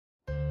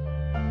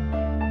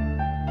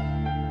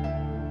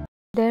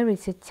There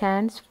is a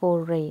chance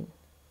for rain.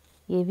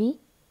 Evie,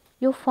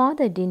 your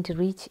father didn't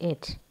reach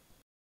it.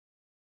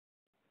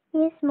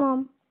 Yes,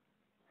 Mom.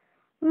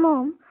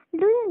 Mom,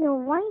 do you know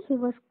why he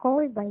was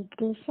called by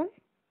Gresham?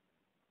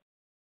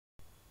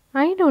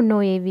 I don't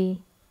know,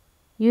 Evie.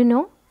 You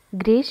know,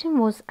 Gresham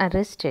was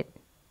arrested.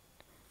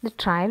 The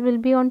trial will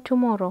be on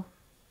tomorrow.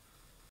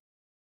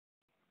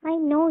 I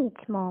know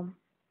it, Mom.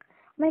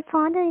 My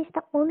father is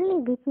the only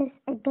witness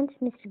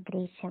against Mr.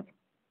 Gresham.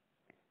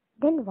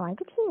 Then why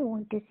did he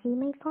want to see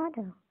my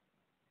father?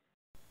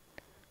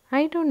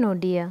 I don't know,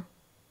 dear.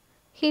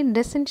 He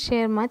doesn't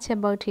share much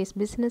about his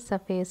business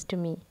affairs to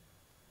me.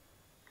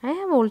 I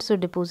have also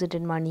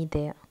deposited money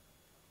there.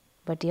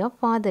 But your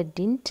father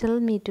didn't tell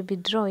me to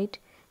withdraw it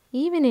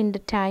even in the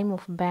time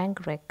of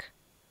bank wreck.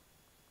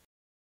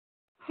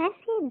 Has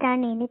he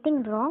done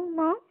anything wrong,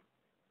 Mom?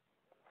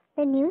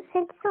 The news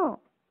said so.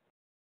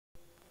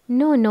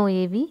 No, no,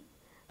 Evie.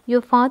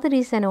 Your father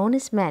is an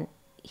honest man.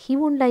 He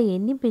won't lie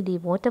anybody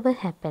whatever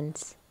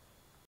happens.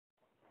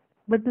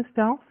 But the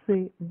staff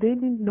say they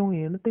didn't know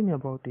anything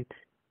about it.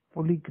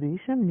 Only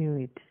Gresham knew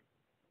it.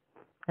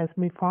 As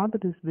my father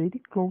is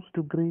very close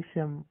to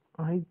Gresham,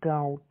 I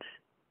doubt.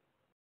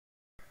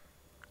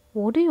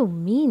 What do you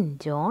mean,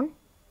 John?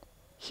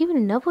 He will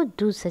never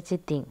do such a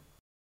thing.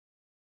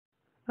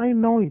 I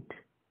know it.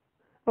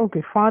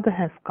 Okay, father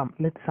has come.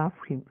 Let's ask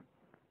him.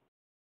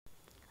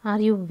 Are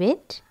you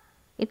wet?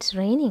 It's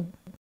raining.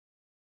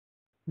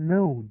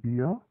 No,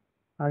 dear.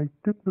 I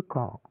took the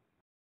car.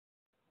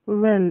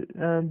 Well,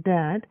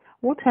 Dad,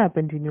 what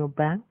happened in your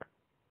bank?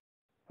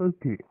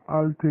 Okay,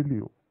 I'll tell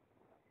you.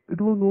 It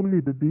was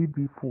only the day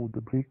before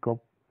the breakup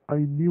I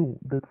knew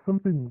that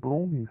something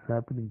wrong is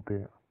happening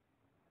there.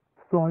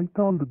 So I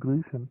told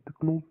Grayson to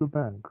close the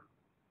bank.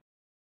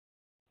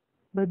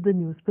 But the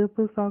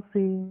newspapers are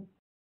saying.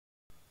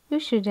 You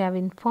should have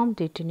informed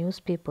it to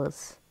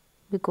newspapers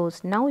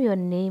because now your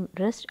name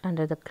rests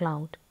under the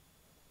cloud.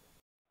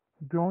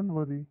 Don't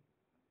worry,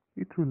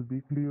 it will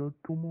be clear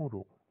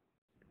tomorrow.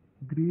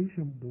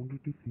 Gresham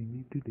wanted to see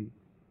me today.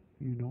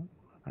 You know,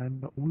 I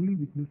am the only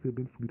witness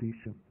against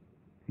Gresham.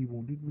 He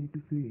wanted me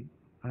to say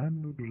I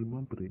am not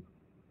remembering.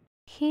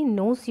 He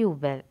knows you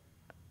well.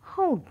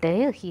 How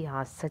dare he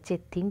ask such a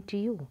thing to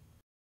you?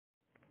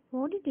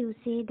 What did you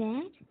say,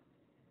 Dad?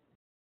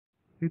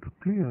 It's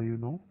clear,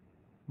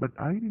 but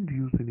I didn't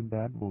use any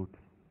bad words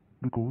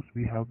because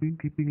we have been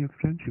keeping a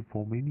friendship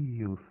for many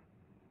years.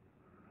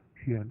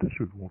 He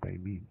understood what I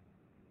mean.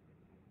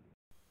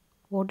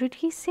 What did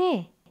he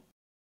say?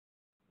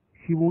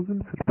 He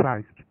wasn't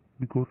surprised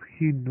because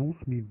he knows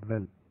me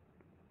well.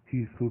 He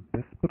is so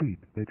desperate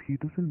that he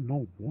doesn't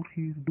know what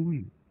he is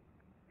doing.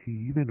 He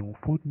even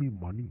offered me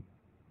money.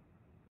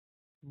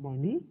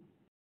 Money?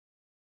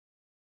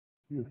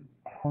 Yes,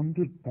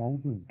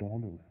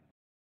 $100,000.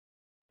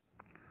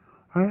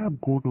 I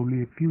have got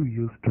only a few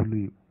years to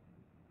live,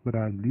 but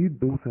I'll lead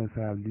those as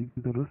I have lived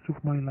the rest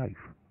of my life.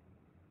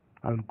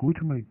 I'll go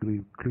to my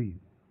grave clean.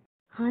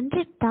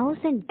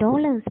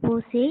 $100,000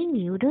 for saying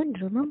you don't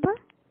remember?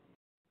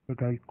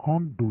 But I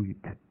can't do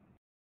it.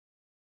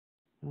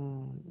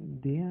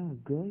 They are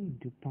going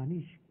to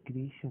punish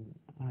Gresham,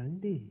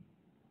 aren't they?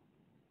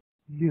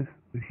 Yes,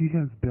 he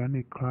has done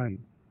a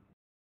crime.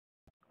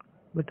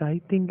 But I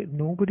think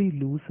nobody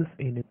loses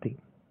anything.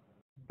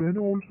 Then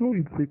also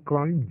it's a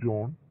crime,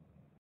 John.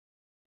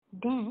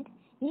 Dad,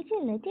 if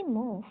you let him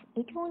off,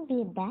 it won't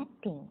be a bad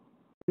thing.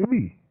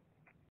 Amy,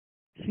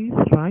 She's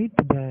right,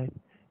 Dad.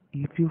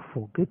 If you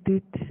forget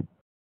it,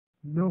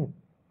 no,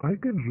 I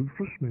can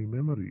refresh my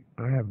memory.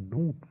 I have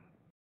notes.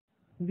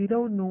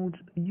 without notes,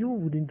 you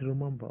wouldn't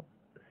remember.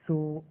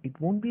 So it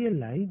won't be a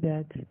lie,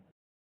 Dad.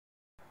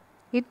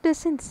 It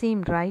doesn't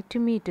seem right to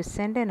me to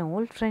send an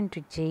old friend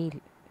to jail.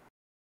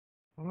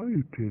 Are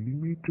you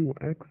telling me to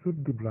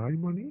accept the bribe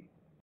money?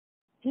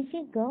 If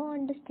you go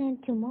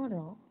understand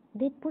tomorrow,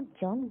 they put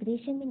John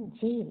Gresham in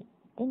jail.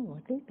 Then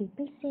what will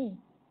people say?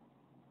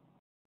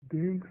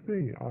 They'll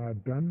say I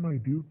have done my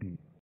duty.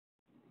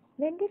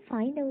 When they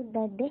find out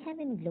that they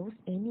haven't lost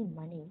any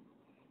money,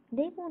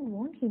 they won't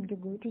want him to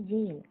go to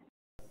jail.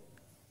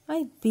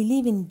 I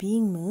believe in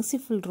being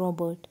merciful,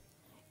 Robert.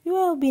 You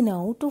have been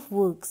out of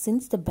work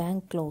since the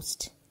bank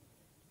closed.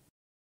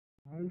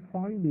 I'll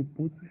find a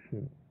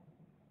position.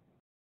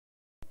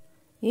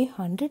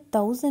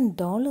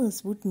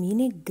 $100,000 would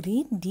mean a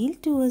great deal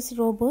to us,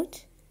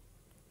 Robert.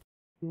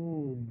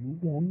 So, you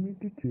want me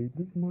to take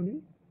this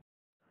money?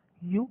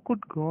 You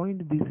could go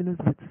into business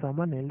with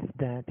someone else,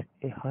 Dad.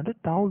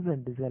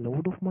 100,000 is a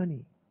lot of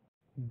money.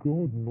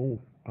 God knows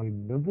I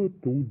never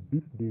thought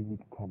this day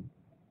would come.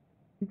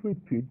 If I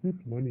take this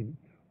money,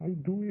 I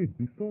do a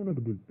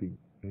dishonorable thing,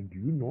 and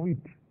you know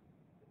it.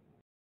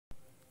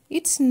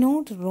 It's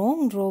not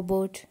wrong,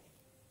 Robert.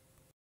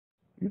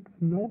 It's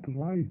not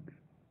right.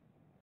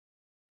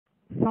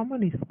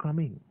 Someone is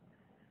coming.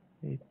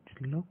 It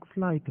looks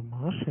like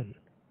Marshall.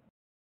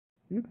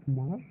 It's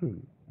Marshall,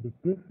 the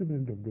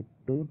president of the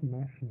Third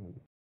National.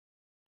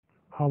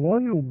 How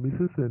are you,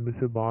 Mrs. and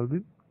Mr.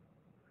 Baldwin?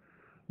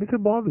 Mr.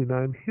 Baldwin,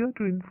 I am here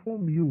to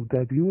inform you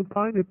that you will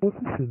find a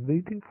position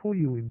waiting for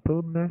you in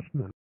Third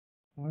National.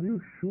 Are you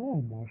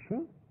sure,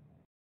 Marshal?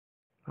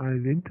 I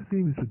went to see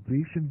Mr.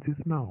 Gresham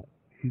just now.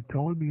 He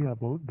told me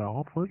about the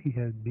offer he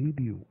had made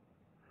you.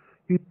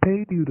 He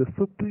paid you the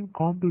supreme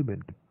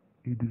compliment.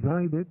 He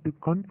decided to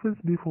confess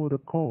before the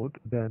court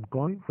than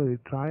going for a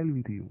trial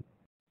with you.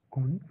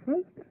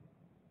 Confessed?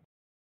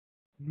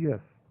 Yes,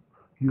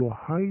 you are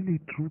highly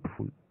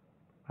truthful.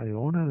 I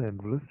honor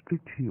and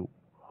respect you.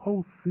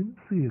 How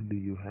sincerely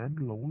you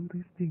handle all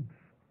these things.